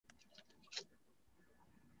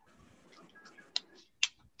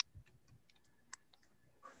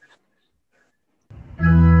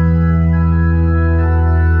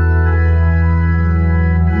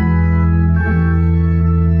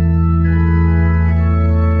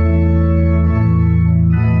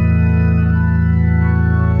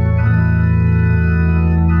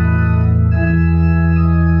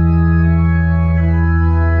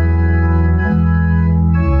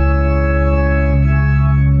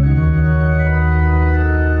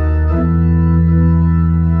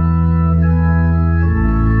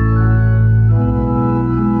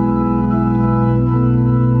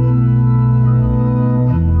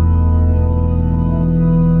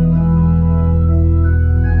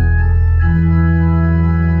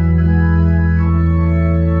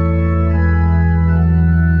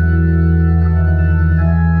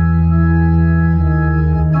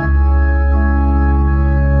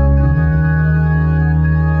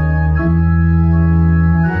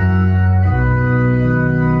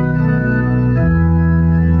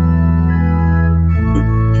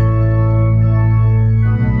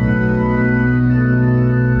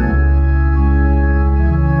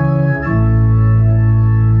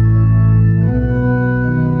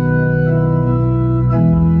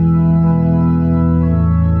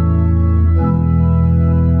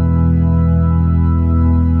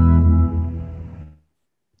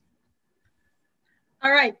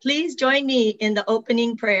All right, please join me in the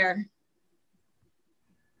opening prayer.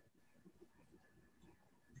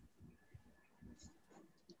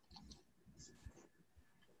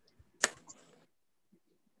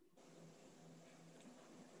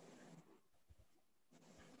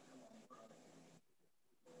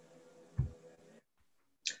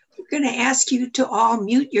 We're going to ask you to all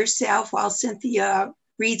mute yourself while Cynthia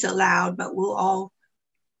reads aloud, but we're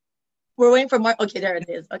waiting for Mark. Okay, there it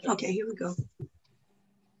is. Okay, here we go.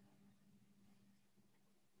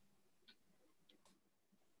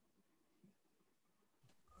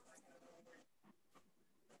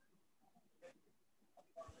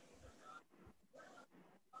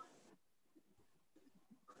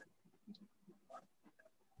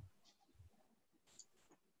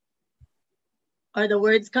 Are the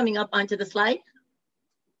words coming up onto the slide?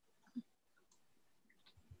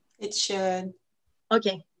 It should.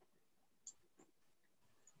 Okay.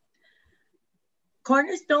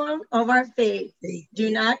 Cornerstone of our faith,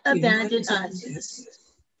 do not abandon us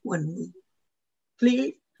when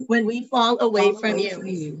we fall away from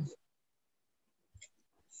you.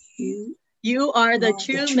 You are the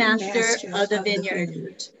true master of the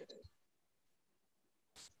vineyard.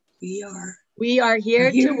 We are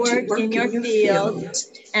here to work in your field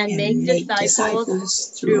and make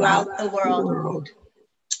disciples throughout the world.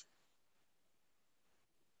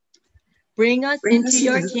 Bring us into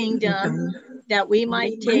your kingdom that we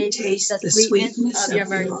might taste the sweetness of your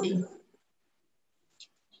mercy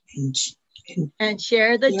and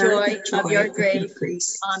share the joy of your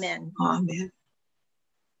grace. Amen. Amen.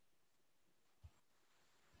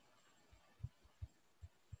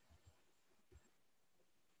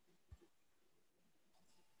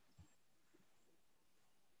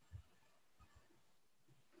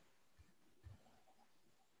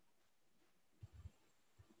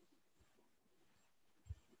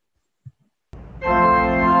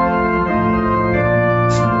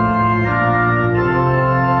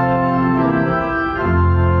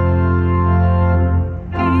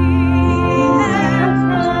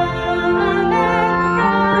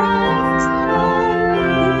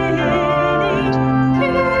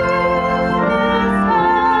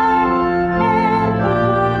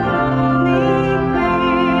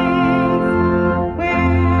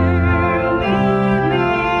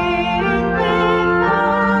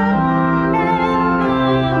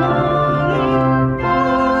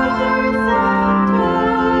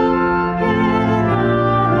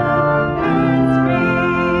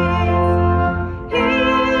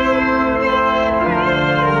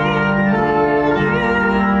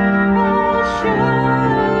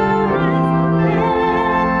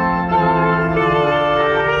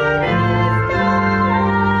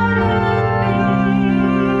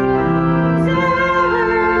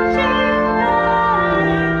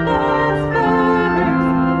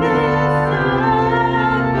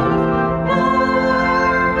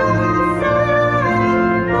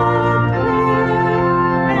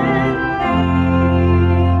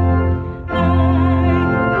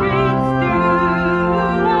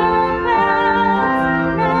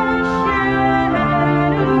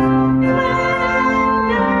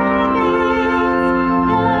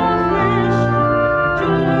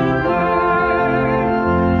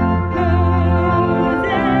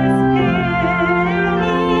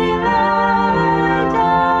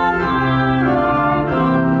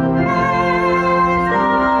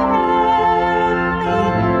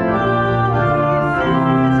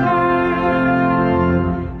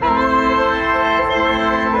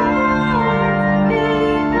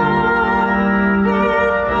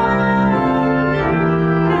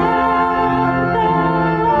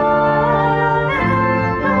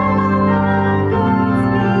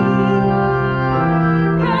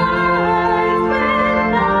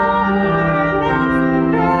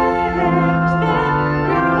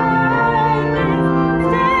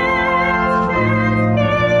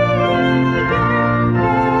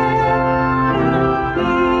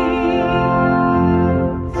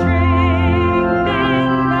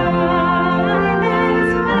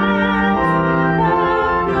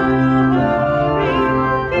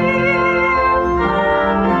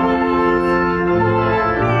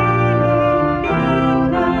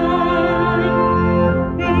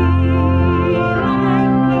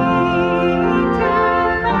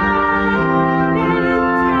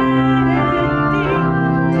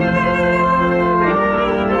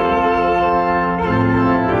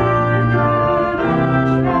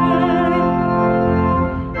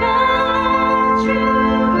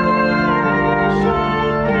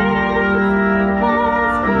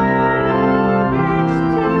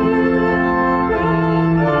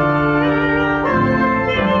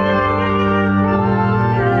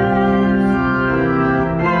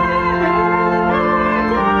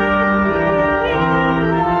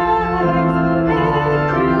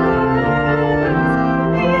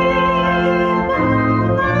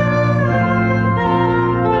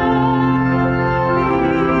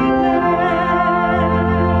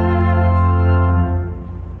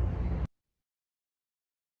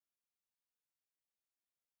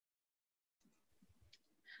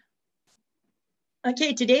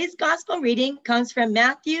 Okay, today's gospel reading comes from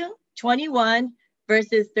Matthew 21,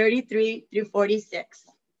 verses 33 through 46.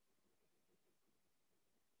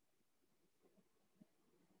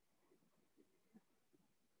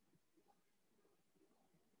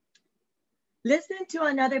 Listen to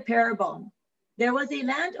another parable. There was a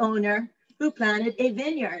landowner who planted a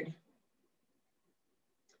vineyard,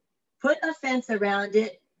 put a fence around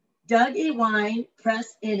it, dug a wine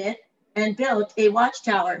press in it, and built a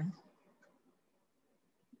watchtower.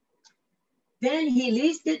 Then he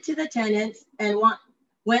leased it to the tenants and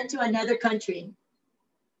went to another country.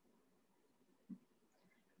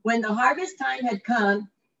 When the harvest time had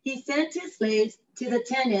come, he sent his slaves to the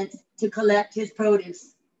tenants to collect his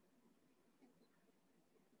produce.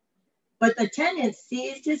 But the tenants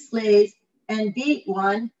seized his slaves and beat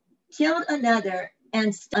one, killed another,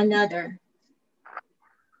 and another.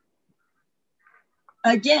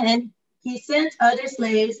 Again, he sent other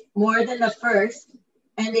slaves more than the first,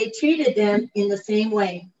 and they treated them in the same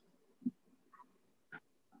way.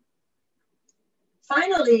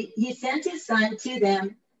 Finally, he sent his son to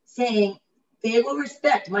them, saying, "They will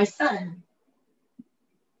respect my son."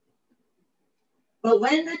 But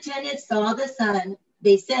when the tenants saw the son,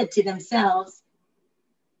 they said to themselves,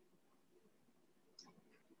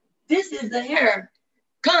 "This is the heir.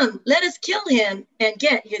 Come, let us kill him and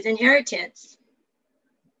get his inheritance."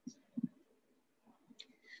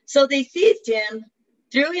 So they seized him,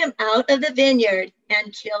 threw him out of the vineyard,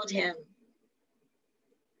 and killed him.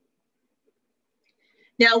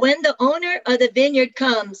 Now, when the owner of the vineyard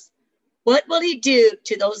comes, what will he do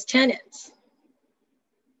to those tenants?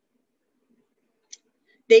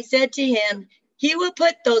 They said to him, "He will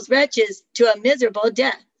put those wretches to a miserable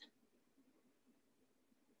death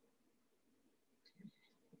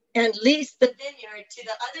and lease the vineyard to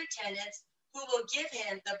the other tenants who will give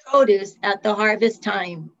him the produce at the harvest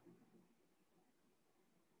time."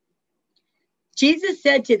 Jesus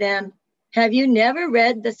said to them, "Have you never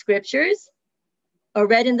read the scriptures or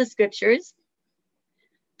read in the scriptures?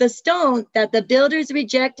 The stone that the builders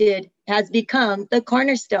rejected has become the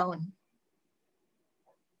cornerstone.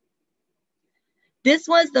 This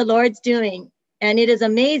was the Lord's doing, and it is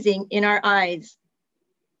amazing in our eyes.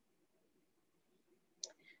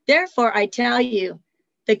 Therefore, I tell you,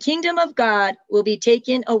 the kingdom of God will be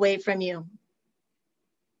taken away from you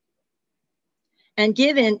and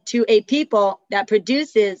given to a people that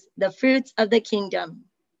produces the fruits of the kingdom.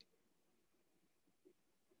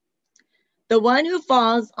 The one who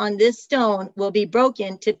falls on this stone will be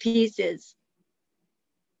broken to pieces,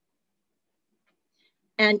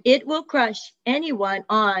 and it will crush anyone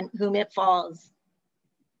on whom it falls."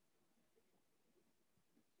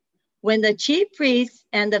 When the chief priests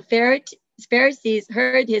and the Pharisees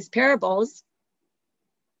heard his parables,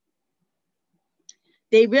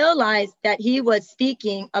 they realized that he was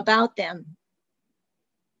speaking about them.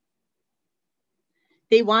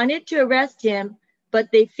 They wanted to arrest him,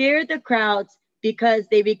 but they feared the crowds because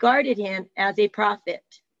they regarded him as a prophet.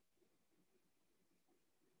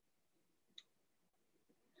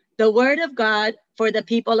 The word of God for the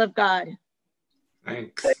people of God.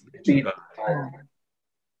 Thanks be to God.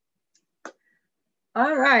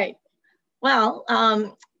 All right. Well,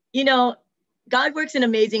 God works in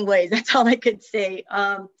amazing ways. That's all I could say.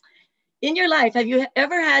 In your life, have you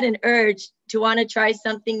ever had an urge to want to try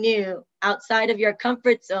something new outside of your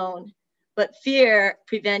comfort zone, but fear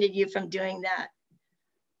prevented you from doing that?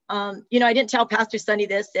 I didn't tell Pastor Sunny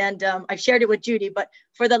this, and I've shared it with Judy, but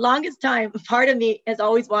for the longest time, part of me has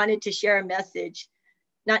always wanted to share a message,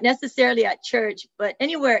 not necessarily at church, but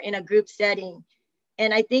anywhere in a group setting.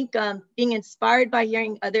 And I think being inspired by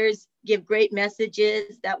hearing others give great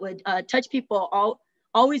messages that would touch people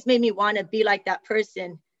always made me want to be like that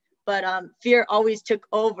person. But fear always took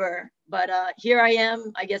over. But here I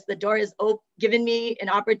am. I guess the door is given me an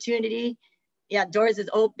opportunity. Yeah, doors is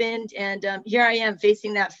opened, and here I am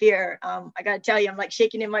facing that fear. I got to tell you, I'm like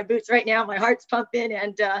shaking in my boots right now. My heart's pumping,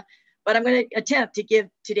 and but I'm going to attempt to give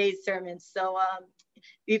today's sermon. So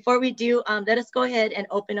before we do, let us go ahead and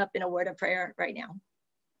open up in a word of prayer right now.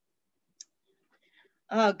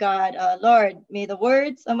 Oh God, Lord, may the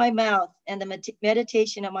words of my mouth and the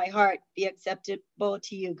meditation of my heart be acceptable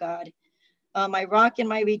to you, God, my rock and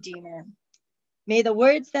my redeemer. May the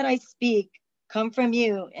words that I speak come from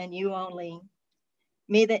you and you only.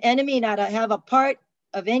 May the enemy not have a part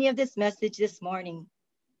of any of this message this morning.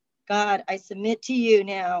 God, I submit to you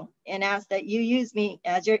now and ask that you use me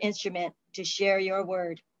as your instrument to share your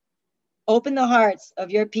word. Open the hearts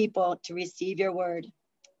of your people to receive your word.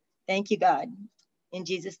 Thank you, God. In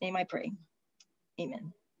Jesus' name I pray.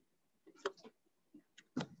 Amen.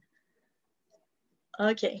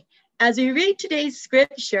 Okay. As we read today's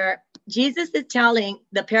scripture, Jesus is telling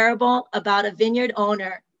the parable about a vineyard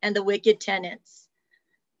owner and the wicked tenants.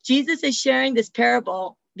 Jesus is sharing this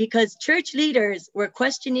parable because church leaders were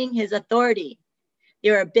questioning his authority. They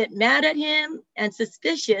were a bit mad at him and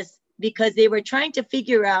suspicious because they were trying to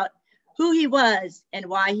figure out who he was and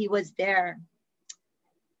why he was there.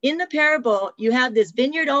 In the parable, you have this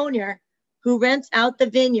vineyard owner who rents out the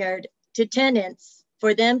vineyard to tenants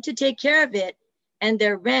for them to take care of it, and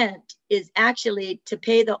their rent is actually to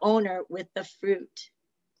pay the owner with the fruit.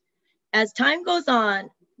 As time goes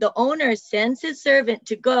on, the owner sends his servant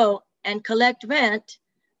to go and collect rent,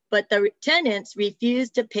 but the tenants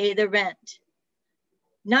refuse to pay the rent.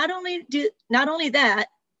 Not only that,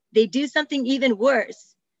 they do something even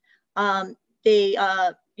worse. They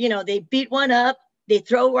beat one up, they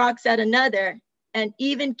throw rocks at another, and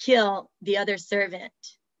even kill the other servant.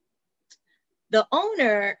 The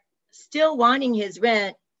owner, still wanting his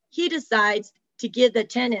rent, he decides to give the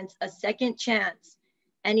tenants a second chance,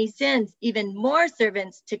 and he sends even more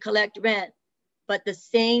servants to collect rent, but the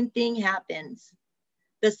same thing happens.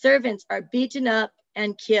 The servants are beaten up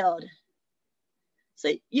and killed.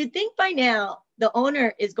 So you'd think by now the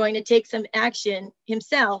owner is going to take some action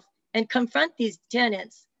himself and confront these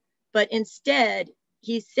tenants, but instead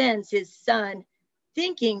he sends his son,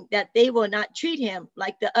 thinking that they will not treat him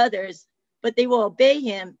like the others, but they will obey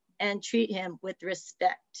him and treat him with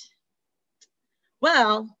respect.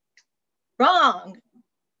 Well, wrong.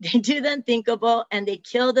 They do the unthinkable and they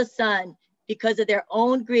kill the son because of their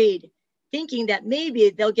own greed, thinking that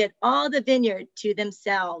maybe they'll get all the vineyard to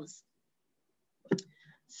themselves.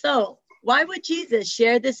 So why would Jesus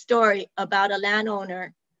share this story about a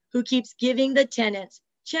landowner who keeps giving the tenants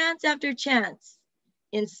chance after chance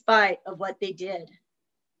in spite of what they did?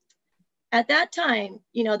 At that time,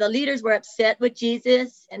 the leaders were upset with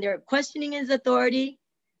Jesus and they were questioning his authority,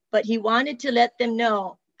 but he wanted to let them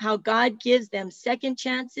know how God gives them second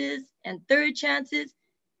chances and third chances,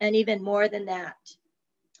 and even more than that.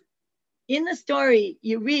 In the story,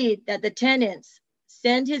 you read that the tenants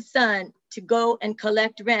send his son to go and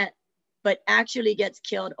collect rent, but actually gets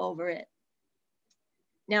killed over it.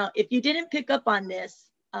 Now, if you didn't pick up on this,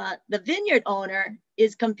 the vineyard owner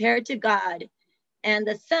is compared to God, and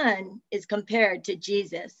the son is compared to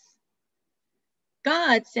Jesus.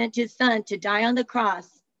 God sent his son to die on the cross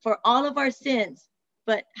for all of our sins,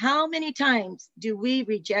 but how many times do we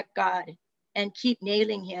reject God and keep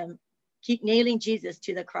nailing Jesus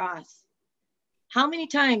to the cross? How many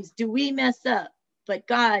times do we mess up, but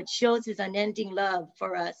God shows his unending love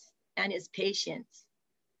for us and his patience?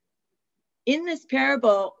 In this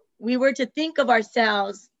parable, we were to think of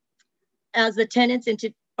ourselves as the tenants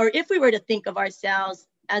if we were to think of ourselves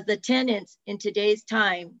as the tenants in today's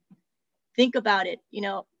time, think about it.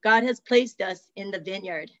 God has placed us in the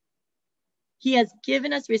vineyard. He has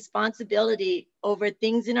given us responsibility over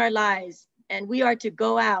things in our lives, and we are to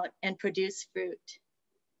go out and produce fruit,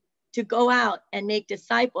 to go out and make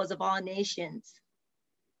disciples of all nations.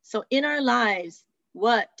 So in our lives,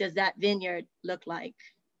 what does that vineyard look like?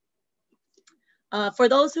 For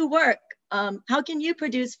those who work, how can you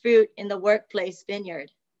produce fruit in the workplace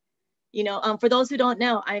vineyard? For those who don't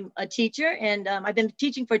know, I'm a teacher and I've been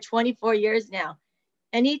teaching for 24 years now.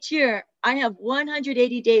 And each year I have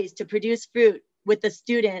 180 days to produce fruit with the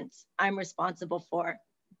students I'm responsible for.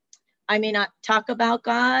 I may not talk about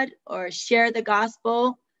God or share the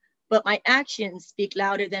gospel, but my actions speak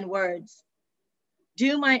louder than words.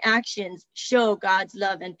 Do my actions show God's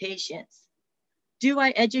love and patience? Do I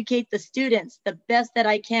educate the students the best that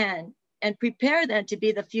I can and prepare them to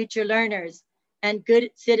be the future learners and good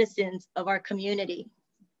citizens of our community?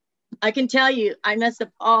 I can tell you, I mess up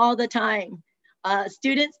all the time.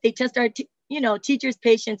 Students, they test our teachers'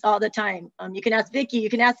 patience all the time. You can ask Vicki, you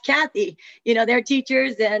can ask Kathy, they're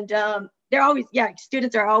teachers and they're always,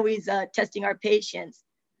 students are always testing our patience.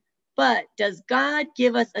 But does God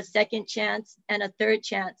give us a second chance and a third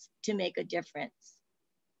chance to make a difference?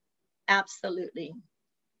 Absolutely.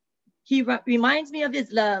 He reminds me of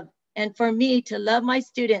his love and for me to love my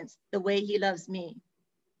students the way he loves me.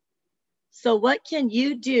 So what can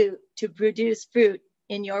you do to produce fruit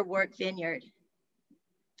in your work vineyard?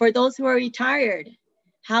 For those who are retired,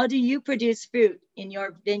 how do you produce fruit in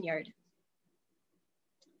your vineyard?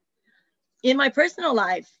 In my personal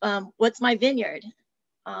life, what's my vineyard?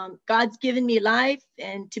 God's given me life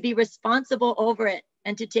and to be responsible over it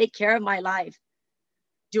and to take care of my life.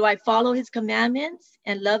 Do I follow his commandments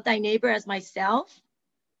and love thy neighbor as myself?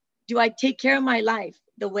 Do I take care of my life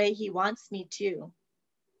the way he wants me to?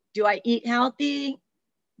 Do I eat healthy?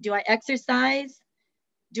 Do I exercise?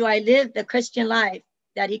 Do I live the Christian life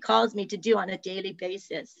that he calls me to do on a daily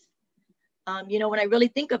basis? You know, when I really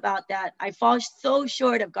think about that, I fall so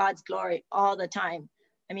short of God's glory all the time.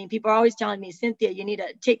 I mean, people are always telling me, Cynthia, you need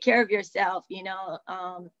to take care of yourself, you know,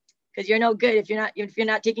 because you're no good if you're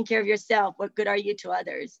not taking care of yourself. What good are you to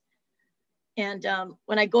others? And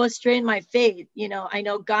when I go astray in my faith, you know, I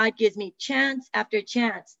know God gives me chance after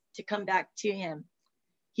chance to come back to him.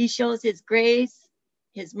 He shows his grace,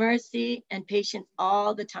 his mercy, and patience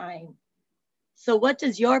all the time. So what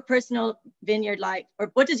does your personal vineyard like,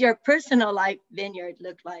 or what does your personal life vineyard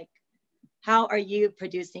look like? How are you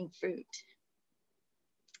producing fruit?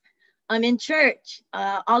 I'm in church.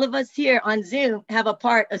 All of us here on Zoom have a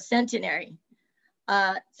part of Centenary.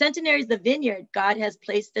 Centenary is the vineyard God has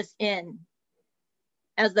placed us in.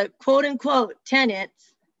 As the quote unquote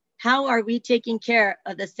tenants, how are we taking care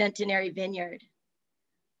of the Centenary vineyard?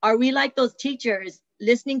 Are we like those teachers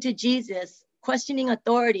listening to Jesus, questioning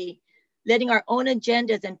authority, letting our own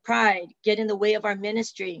agendas and pride get in the way of our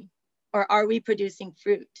ministry? Or are we producing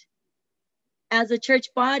fruit? As a church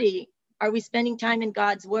body, are we spending time in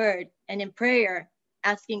God's word and in prayer,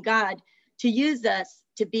 asking God to use us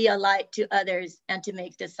to be a light to others and to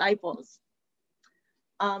make disciples?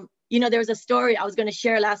 You know, there was a story I was going to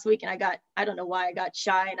share last week, and I don't know why I got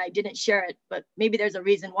shy and I didn't share it, but maybe there's a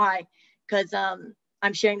reason why, because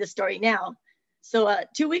I'm sharing the story now. So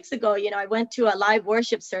 2 weeks ago, you know, I went to a live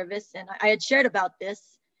worship service, and I had shared about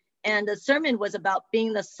this, and the sermon was about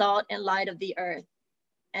being the salt and light of the earth.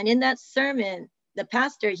 And in that sermon, the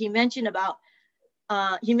pastor, he mentions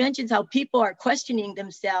how people are questioning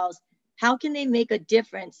themselves. How can they make a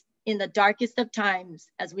difference in the darkest of times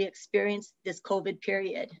as we experience this COVID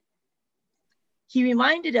period? He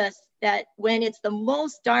reminded us that when it's the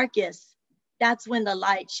most darkest, that's when the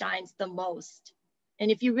light shines the most.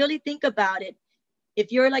 And if you really think about it,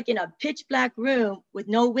 if you're like in a pitch black room with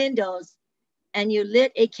no windows and you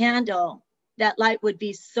lit a candle, that light would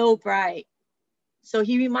be so bright. So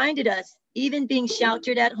he reminded us, even being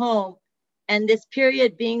sheltered at home and this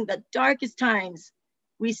period being the darkest times,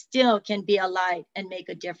 we still can be a light and make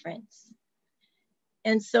a difference.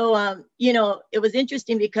 And so, you know, it was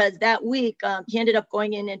interesting because that week he ended up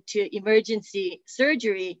going into emergency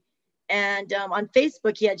surgery. And on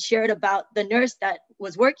Facebook, he had shared about the nurse that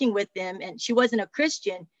was working with him, and she wasn't a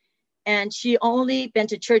Christian, and she only been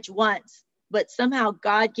to church once, but somehow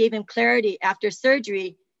God gave him clarity after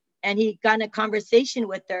surgery, and he got in a conversation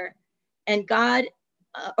with her, and got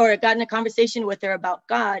in a conversation with her about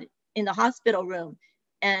God in the hospital room.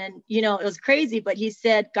 And, you know, it was crazy, but he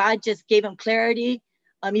said God just gave him clarity,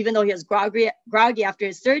 even though he was groggy after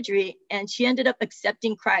his surgery, and she ended up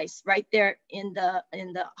accepting Christ right there in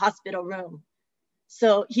the hospital room.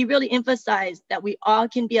 So he really emphasized that we all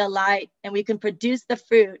can be a light and we can produce the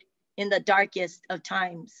fruit in the darkest of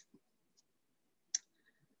times.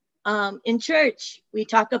 In church, we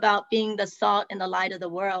talk about being the salt and the light of the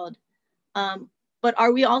world. But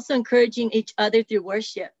are we also encouraging each other through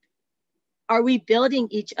worship? Are we building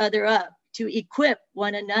each other up to equip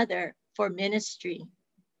one another for ministry?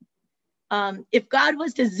 If God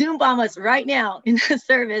was to Zoom bomb us right now in the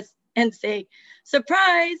service and say,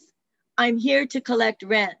 surprise, I'm here to collect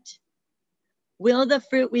rent, will the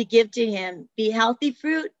fruit we give to him be healthy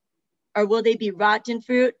fruit, or will they be rotten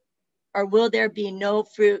fruit, or will there be no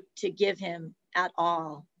fruit to give him at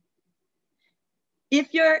all?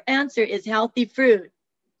 If your answer is healthy fruit,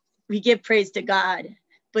 we give praise to God.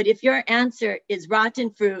 But if your answer is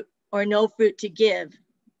rotten fruit or no fruit to give,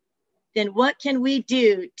 then what can we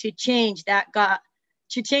do to change that,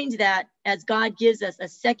 as God gives us a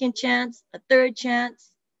second chance, a third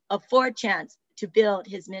chance, a fourth chance to build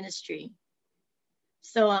his ministry?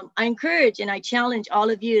 So I encourage and I challenge all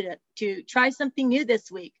of you to try something new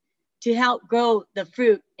this week to help grow the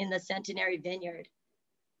fruit in the Centenary Vineyard.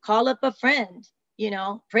 Call up a friend, you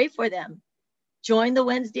know, pray for them. Join the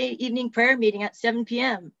Wednesday evening prayer meeting at 7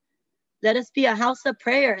 p.m. Let us be a house of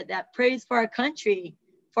prayer that prays for our country,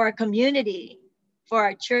 for our community, for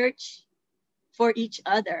our church, for each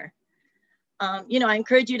other. You know, I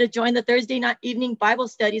encourage you to join the Thursday night evening Bible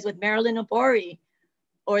studies with Marilyn Obori,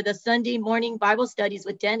 or the Sunday morning Bible studies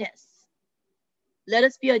with Dennis. Let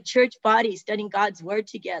us be a church body studying God's word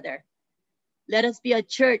together. Let us be a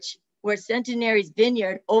church where Centenary's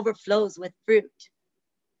vineyard overflows with fruit.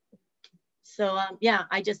 So yeah,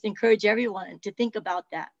 I just encourage everyone to think about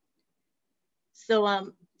that.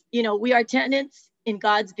 So, you know, we are tenants in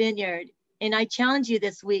God's vineyard, and I challenge you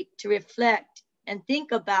this week to reflect and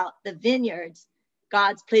think about the vineyards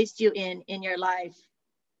God's placed you in your life.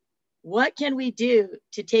 What can we do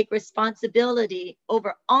to take responsibility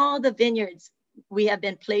over all the vineyards we have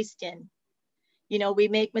been placed in? You know, we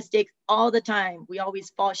make mistakes all the time. We always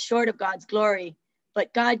fall short of God's glory,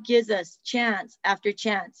 But God gives us chance after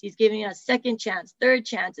chance. He's giving us second chance, third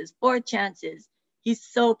chances, fourth chances. He's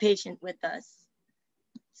so patient with us.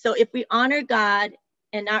 So if we honor God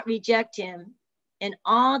and not reject him in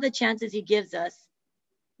all the chances he gives us,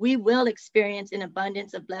 we will experience an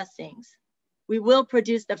abundance of blessings. We will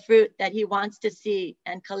produce the fruit that he wants to see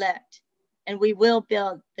and collect, and we will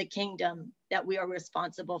build the kingdom that we are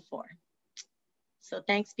responsible for. So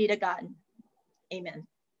thanks be to God. Amen.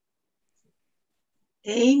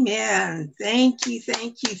 Amen. Thank you,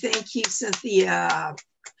 Cynthia.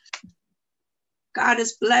 God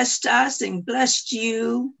has blessed us and blessed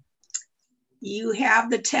you. You have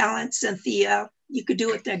the talent, Cynthia. You could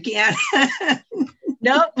do it again.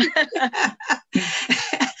 Nope.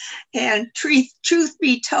 And truth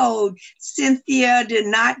be told, Cynthia did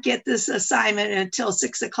not get this assignment until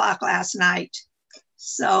 6 o'clock last night.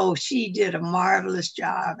 So she did a marvelous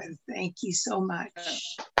job, and thank you so much.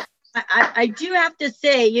 I do have to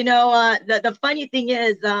say, you know, the funny thing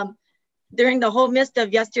is, during the whole midst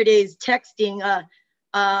of yesterday's texting,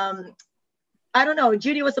 I don't know,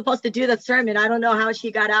 Judy was supposed to do the sermon. I don't know how she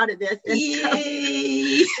got out of this.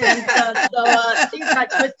 Yay! So things got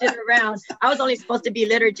twisted around. I was only supposed to be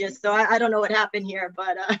liturgist, so I don't know what happened here,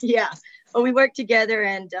 but yeah. But we worked together,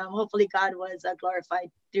 and hopefully God was glorified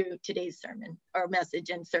through today's sermon or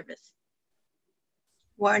message and service.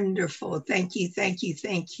 Wonderful. Thank you.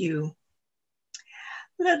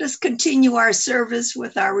 Let us continue our service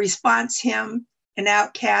with our response hymn, An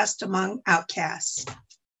Outcast Among Outcasts.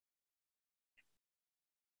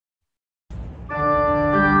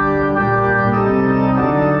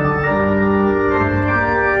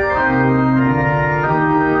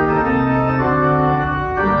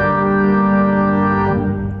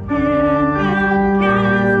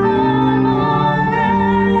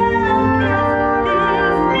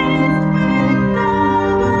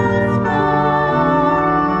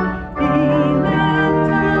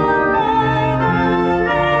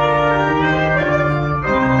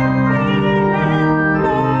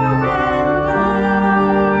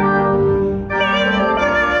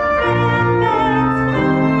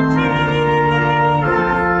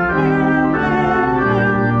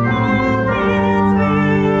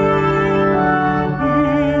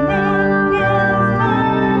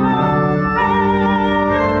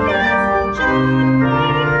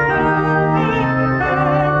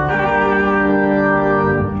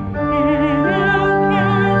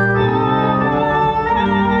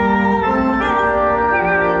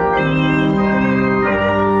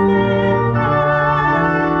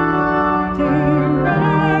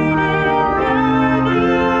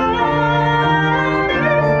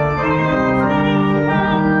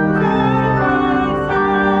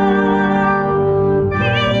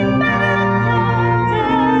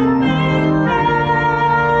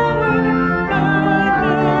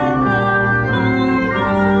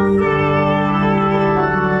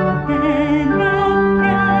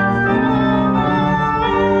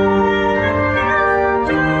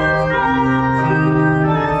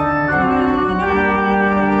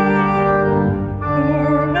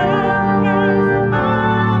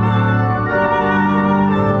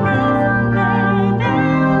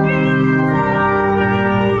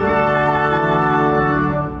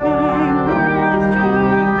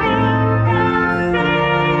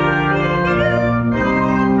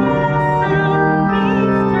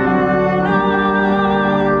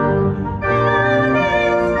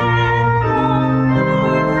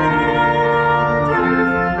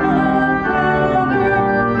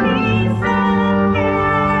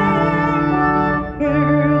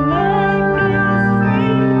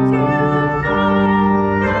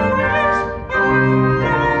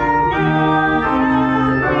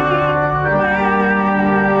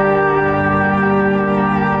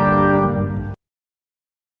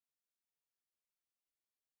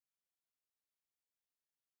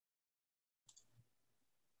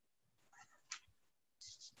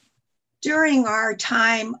 During our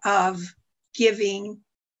time of giving,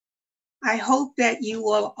 I hope that you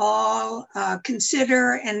will all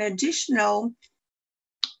consider an additional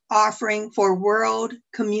offering for World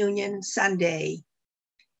Communion Sunday.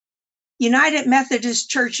 United Methodist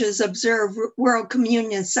Churches observe World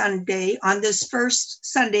Communion Sunday on this first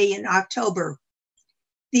Sunday in October.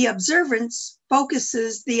 The observance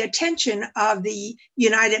focuses the attention of the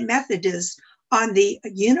United Methodists on the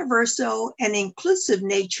universal and inclusive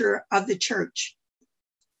nature of the church.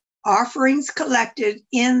 Offerings collected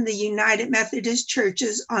in the United Methodist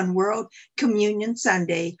Churches on World Communion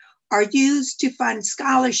Sunday are used to fund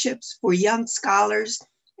scholarships for young scholars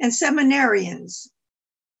and seminarians.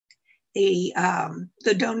 The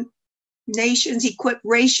nations equip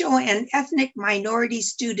racial and ethnic minority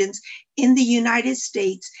students in the United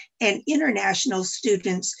States and international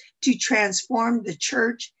students to transform the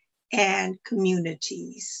church and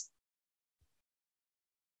communities.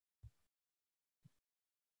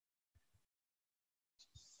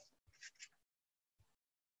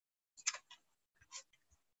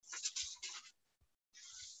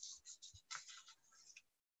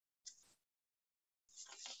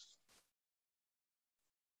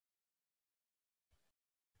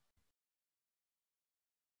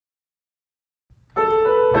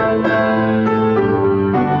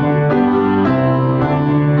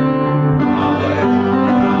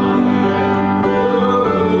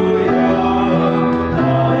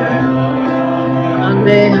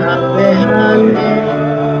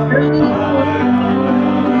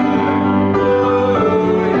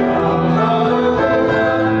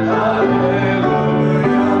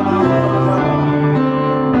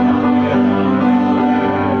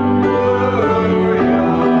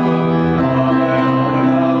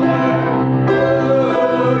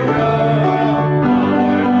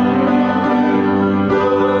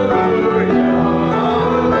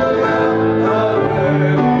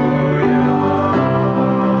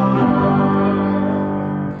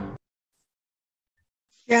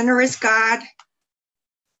 Generous God,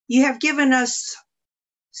 you have given us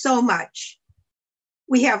so much.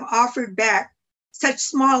 We have offered back such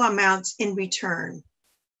small amounts in return.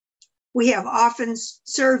 We have often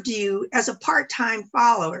served you as a part-time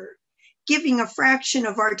follower, giving a fraction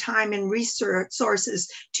of our time and resources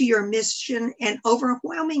to your mission and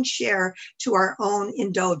overwhelming share to our own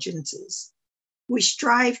indulgences. We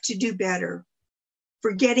strive to do better,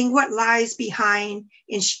 forgetting what lies behind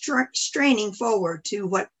and straining forward to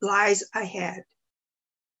what lies ahead,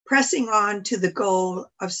 pressing on to the goal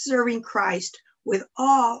of serving Christ with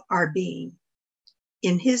all our being.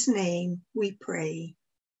 In his name we pray.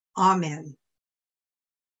 Amen.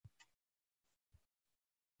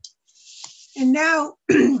 And now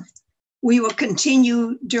we will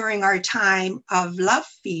continue during our time of Love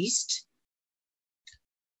Feast.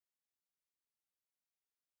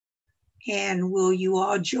 And will you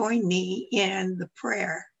all join me in the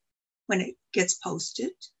prayer when it gets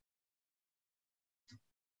posted?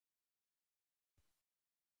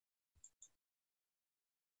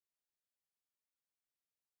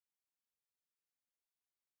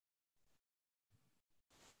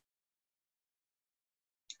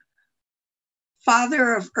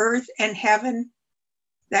 Father of earth and heaven,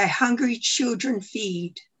 thy hungry children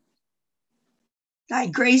feed. Thy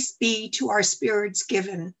grace be to our spirits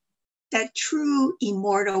given, that true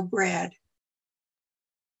immortal bread.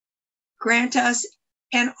 Grant us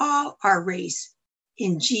and all our race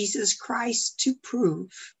in Jesus Christ to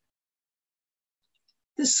prove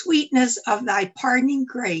the sweetness of thy pardoning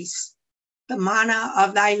grace, the manna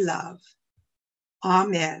of thy love.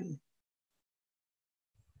 Amen.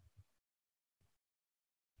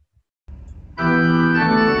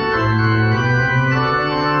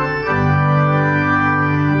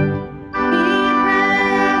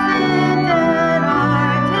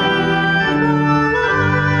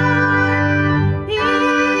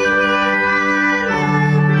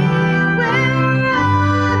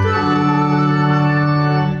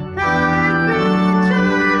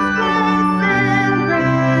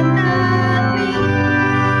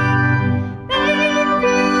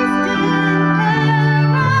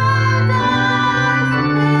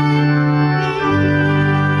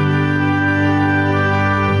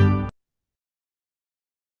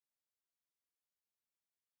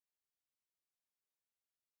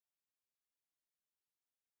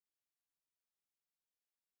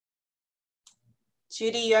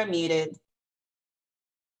 Judy, you're muted.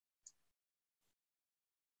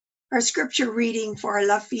 Our scripture reading for our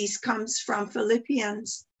Love Feast comes from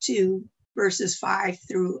Philippians 2, verses 5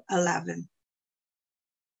 through 11.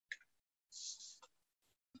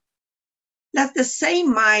 Let the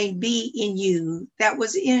same mind be in you that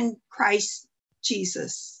was in Christ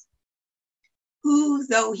Jesus, who,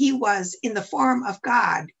 though he was in the form of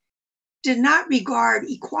God, did not regard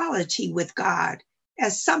equality with God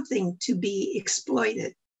as something to be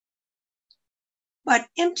exploited, but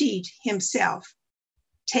emptied himself,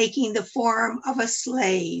 taking the form of a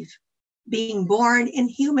slave, being born in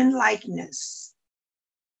human likeness,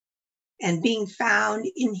 and being found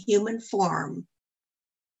in human form,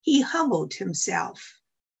 he humbled himself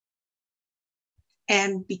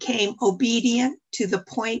and became obedient to the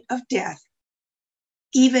point of death,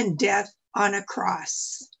 even death on a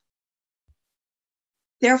cross.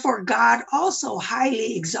 Therefore, God also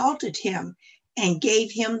highly exalted him and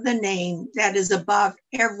gave him the name that is above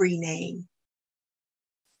every name,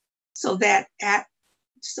 so that at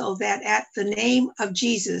the name of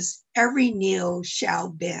Jesus, every knee shall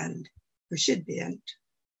bend, or should bend,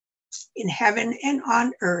 in heaven and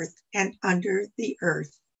on earth and under the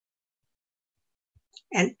earth.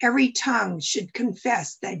 And every tongue should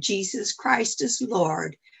confess that Jesus Christ is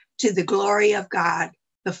Lord, to the glory of God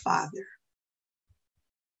the Father.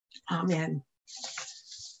 Amen.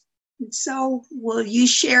 And so will you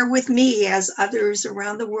share with me as others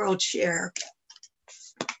around the world share?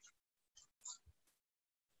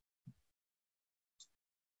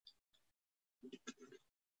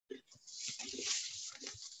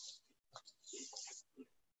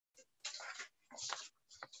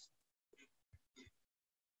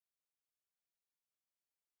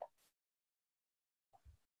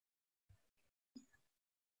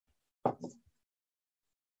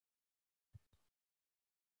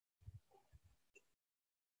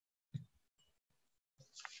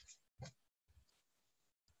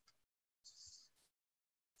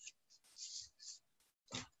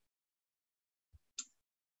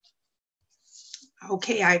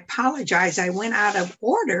 Okay, I apologize. I went out of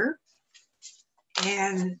order,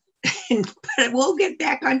 but we'll get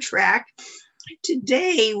back on track.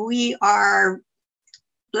 Today, we are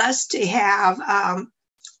blessed to have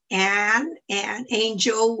Anne and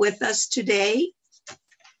Angel with us today.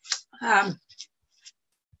 Let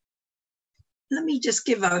me just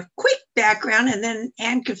give a quick background, and then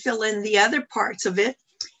Anne could fill in the other parts of it.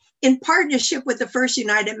 In partnership with the First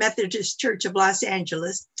United Methodist Church of Los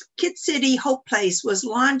Angeles, Kid City Hope Place was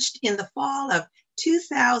launched in the fall of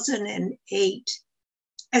 2008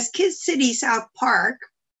 as Kid City South Park,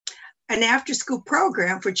 an after-school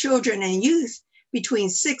program for children and youth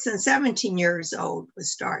between 6 and 17 years old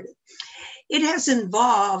was started. It has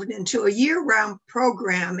evolved into a year-round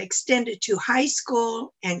program extended to high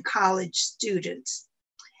school and college students.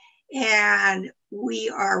 And we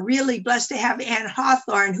are really blessed to have Ann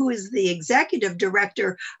Hawthorne, who is the executive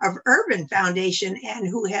director of Urban Foundation and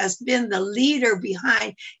who has been the leader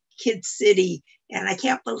behind Kid City. And I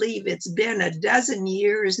can't believe it's been a dozen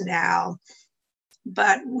years now,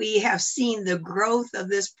 but we have seen the growth of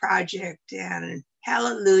this project, and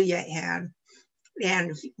hallelujah, Ann.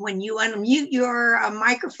 And when you unmute your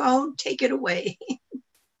microphone, take it away.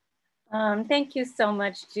 Thank you so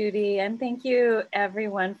much, Judy, and thank you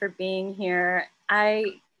everyone for being here. I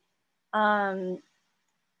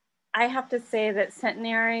have to say that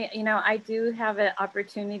Centenary, you know, I do have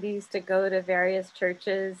opportunities to go to various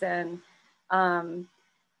churches and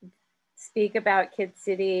speak about Kid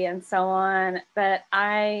City and so on, but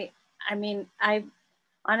I mean,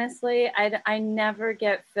 honestly, I never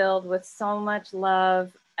get filled with so much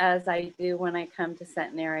love as I do when I come to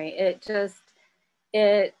Centenary.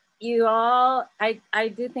 I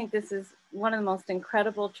do think this is one of the most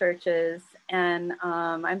incredible churches, and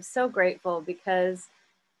I'm so grateful because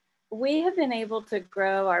we have been able to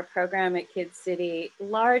grow our program at Kid City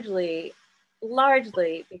largely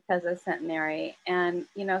because of Centenary. And,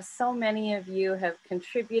 you know, so many of you have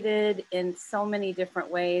contributed in so many different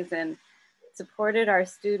ways and supported our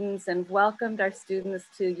students and welcomed our students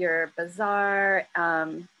to your bazaar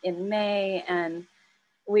in May. And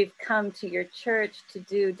we've come to your church to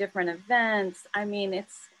do different events. I mean,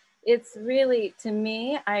 it's really, to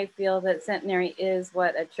me, I feel that Centenary is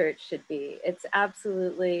what a church should be. It's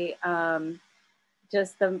absolutely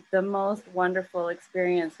just the most wonderful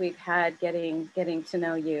experience we've had getting to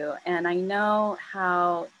know you. And I know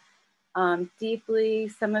how deeply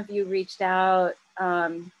some of you reached out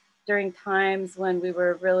during times when we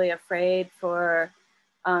were really afraid for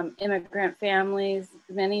immigrant families.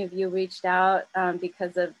 Many of you reached out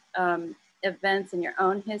because of events in your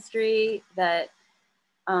own history that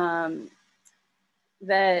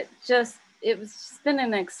it was just been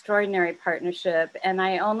an extraordinary partnership. And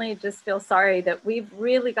I only just feel sorry that we've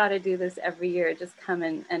really got to do this every year, just come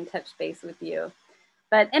and touch base with you.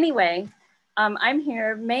 But anyway, I'm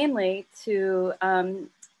here mainly to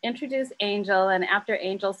introduce Angel, and after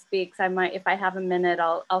Angel speaks, I might, if I have a minute,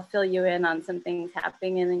 I'll fill you in on some things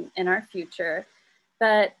happening in our future.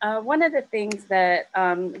 But one of the things that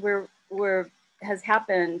has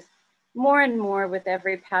happened more and more with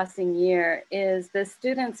every passing year is the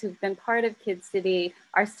students who've been part of Kid City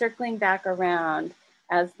are circling back around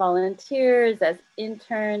as volunteers, as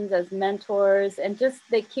interns, as mentors, and just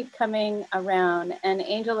they keep coming around. And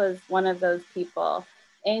Angel is one of those people.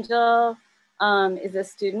 Angel is a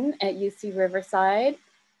student at UC Riverside,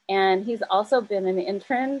 and he's also been an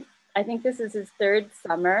intern. I think this is his third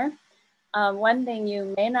summer. One thing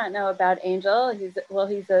you may not know about Angel, he's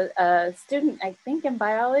a student, I think, in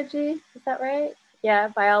biology. Is that right? Yeah,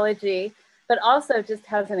 biology. but also just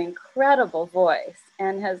has an incredible voice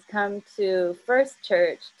and has come to First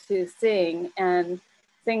Church to sing and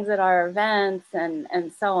sings at our events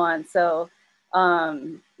and so on. So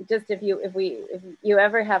just if you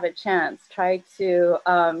ever have a chance, try to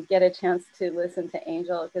get a chance to listen to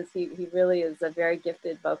Angel, because he really is a very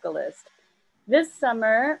gifted vocalist. This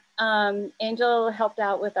summer, Angel helped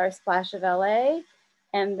out with our Splash of LA.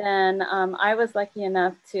 And then I was lucky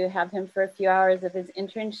enough to have him for a few hours of his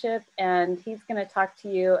internship, and he's going to talk to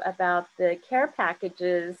you about the care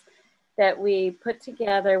packages that we put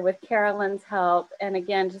together with Carolyn's help. And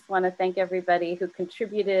again, just want to thank everybody who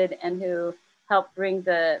contributed and who helped bring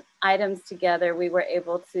the items together. We were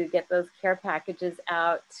able to get those care packages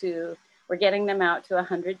out to, we're getting them out to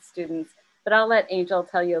 100 students, but I'll let Angel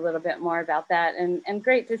tell you a little bit more about that. And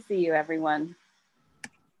great to see you, everyone.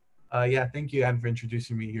 Yeah, thank you, Anne, for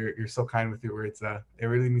introducing me. You're so kind with your words. It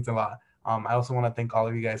really means a lot. I also want to thank all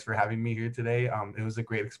of you guys for having me here today. It was a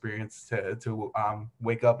great experience to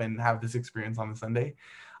wake up and have this experience on a Sunday.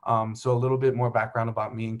 So a little bit more background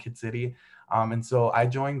about me and Kid City. And so I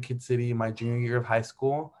joined Kid City my junior year of high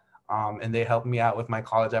school, and they helped me out with my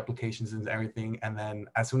college applications and everything. And then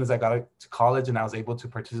as soon as I got to college and I was able to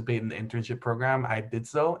participate in the internship program, I did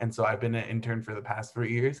so. And so I've been an intern for the past 3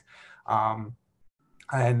 years.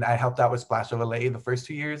 And I helped out with Splash of LA the first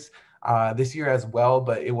 2 years, this year as well,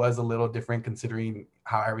 but it was a little different considering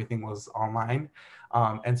how everything was online.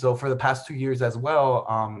 And so for the past 2 years as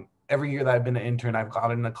well, every year that I've been an intern, I've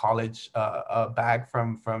gotten a college a bag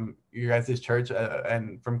from your guys' church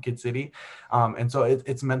and from Kid City. And so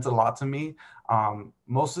it's meant a lot to me.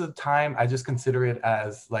 Most of the time, I just consider it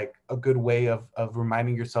as like a good way of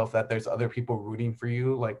reminding yourself that there's other people rooting for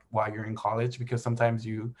you, like while you're in college, because sometimes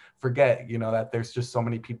you forget, you know, that there's just so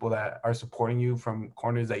many people that are supporting you from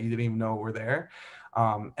corners that you didn't even know were there.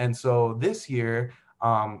 And so this year,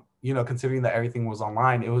 you know, considering that everything was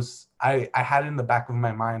online, it was, I had it in the back of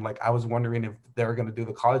my mind, like I was wondering if they were going to do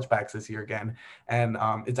the college bags this year again. And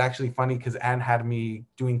it's actually funny because Anne had me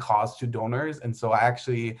doing calls to donors. And so I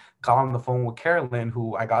actually got on the phone with Carolyn,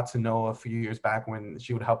 who I got to know a few years back when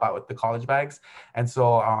she would help out with the college bags. And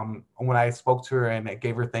so when I spoke to her and I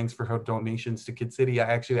gave her thanks for her donations to Kid City, I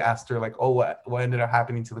actually asked her like, oh, what ended up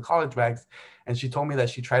happening to the college bags? And she told me that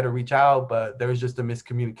she tried to reach out, but there was just a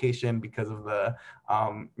miscommunication because of the,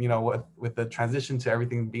 you know, with the transition to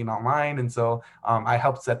everything being online. And so I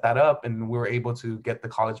helped set that up and we were able to get the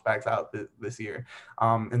college bags out this year.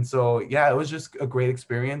 And so, yeah, it was just a great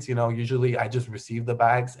experience. You know, usually I just receive the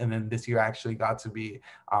bags, and then this year I actually got to be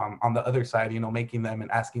on the other side, you know, making them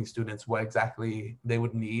and asking students what exactly they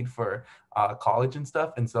would need for college and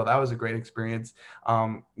stuff. And so that was a great experience.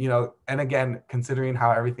 You know, and again, considering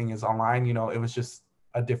how everything is online, you know, it was just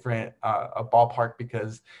a different a ballpark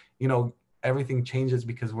because, you know, everything changes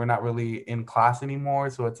because we're not really in class anymore.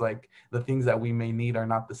 So it's like the things that we may need are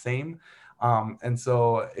not the same. And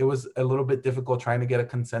so it was a little bit difficult trying to get a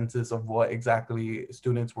consensus of what exactly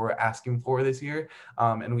students were asking for this year.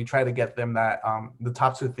 And we tried to get them that the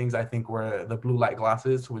top two things I think were the blue light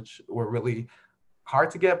glasses, which were really hard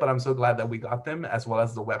to get, but I'm so glad that we got them, as well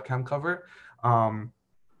as the webcam cover.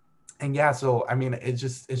 And yeah, so I mean, it's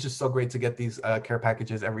just so great to get these care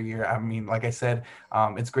packages every year. I mean, like I said,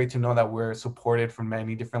 it's great to know that we're supported from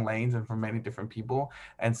many different lanes and from many different people.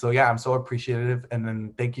 And so yeah, I'm so appreciative. And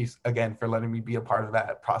then thank you again for letting me be a part of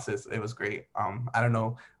that process. It was great. I don't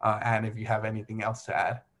know, Anne, if you have anything else to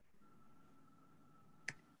add.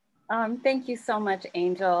 Thank you so much,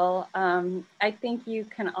 Angel. I think you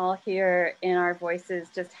can all hear in our voices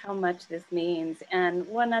just how much this means. And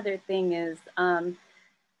one other thing is,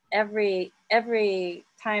 every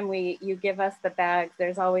time you give us the bags,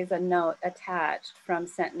 there's always a note attached from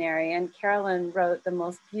Centenary, and Carolyn wrote the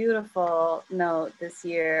most beautiful note this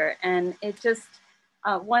year. And it just,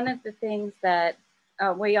 one of the things that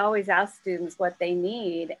we always ask students what they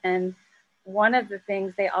need, and one of the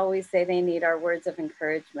things they always say they need are words of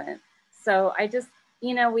encouragement. So I just,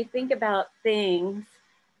 you know, we think about things,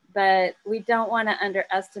 but we don't want to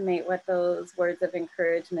underestimate what those words of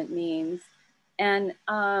encouragement means. And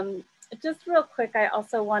just real quick, I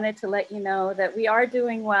also wanted to let you know that we are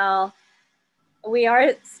doing well. We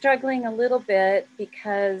are struggling a little bit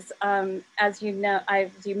because, as you know,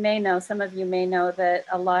 you may know, some of you may know that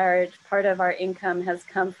a large part of our income has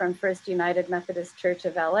come from First United Methodist Church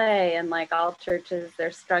of LA, and like all churches,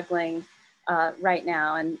 they're struggling right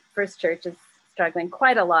now. And First Church is struggling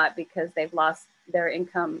quite a lot because they've lost their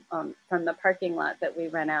income from the parking lot that we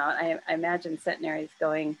rent out. I imagine Centenary is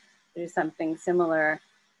going through something similar.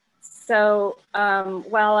 So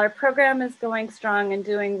while our program is going strong and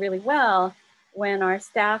doing really well, when our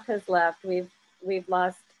staff has left, we've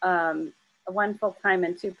lost one full-time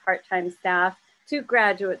and 2 part-time staff to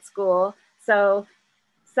graduate school. So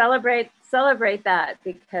celebrate that,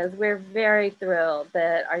 because we're very thrilled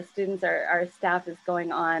that our students, our staff is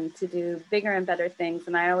going on to do bigger and better things.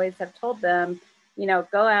 And I always have told them, you know,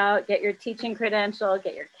 go out, get your teaching credential,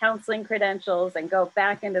 get your counseling credentials, and go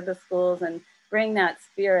back into the schools and bring that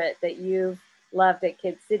spirit that you've loved at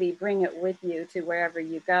Kid City, bring it with you to wherever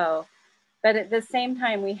you go. But at the same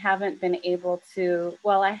time, we haven't been able to,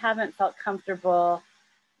 well, I haven't felt comfortable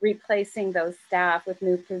replacing those staff with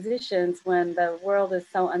new positions when the world is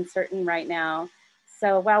so uncertain right now.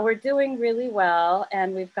 So while we're doing really well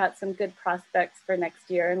and we've got some good prospects for next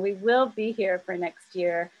year, and we will be here for next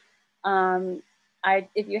year,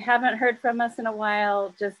 if you haven't heard from us in a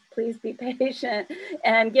while, just please be patient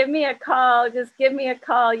and give me a call. Just give me a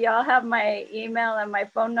call. Y'all have my email and my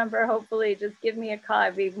phone number. Hopefully, just give me a call.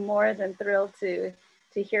 I'd be more than thrilled to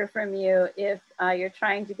hear from you if you're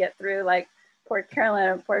trying to get through, like poor Carolyn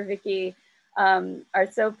and poor Vicki are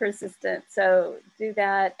so persistent. So do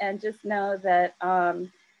that, and just know that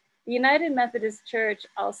the United Methodist Church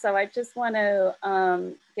also, I just want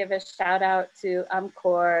to give a shout out to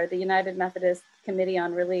UMCOR, the United Methodist Committee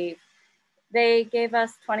on Relief. They gave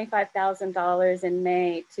us $25,000 in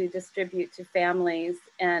May to distribute to families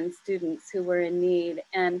and students who were in need.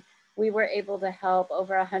 And we were able to help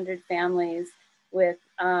over 100 families with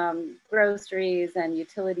groceries and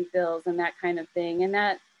utility bills and that kind of thing. And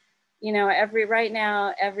that, you know, right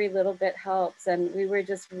now, every little bit helps. And we were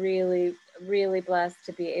just really, really blessed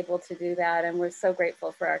to be able to do that. And we're so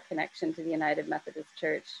grateful for our connection to the United Methodist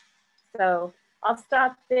Church. So I'll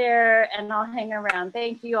stop there and I'll hang around.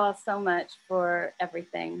 Thank you all so much for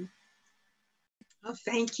everything. Well,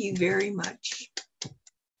 thank you very much.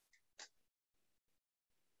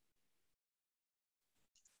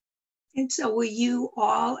 And so will you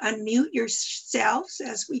all unmute yourselves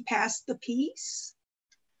as we pass the peace?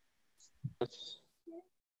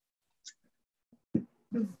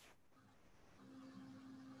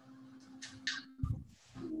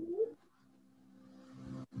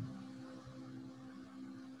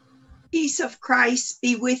 Peace of Christ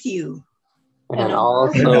be with you. And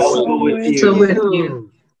also with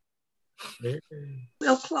you.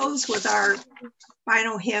 We'll close with our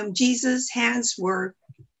final hymn, Jesus' Hands Were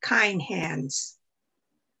Kind Hands.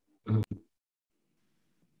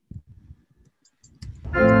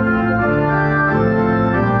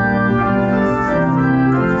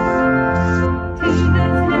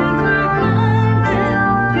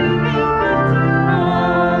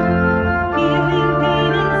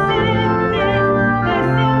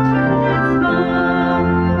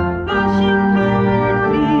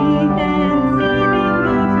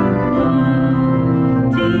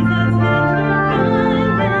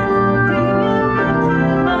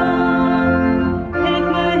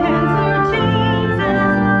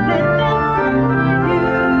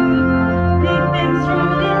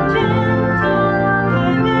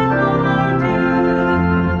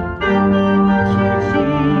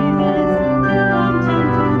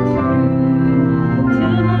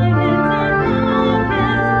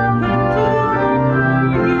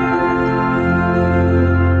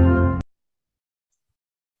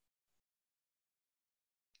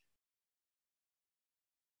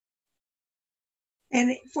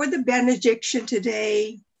 And for the benediction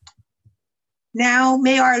today, now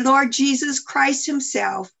may our Lord Jesus Christ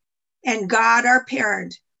himself and God our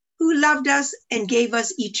parent, who loved us and gave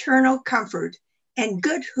us eternal comfort and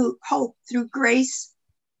good hope through grace,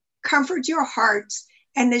 comfort your hearts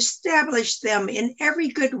and establish them in every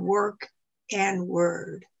good work and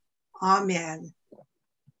word. Amen.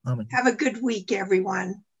 Amen. Have a good week,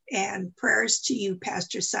 everyone, and prayers to you,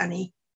 Pastor Sonny.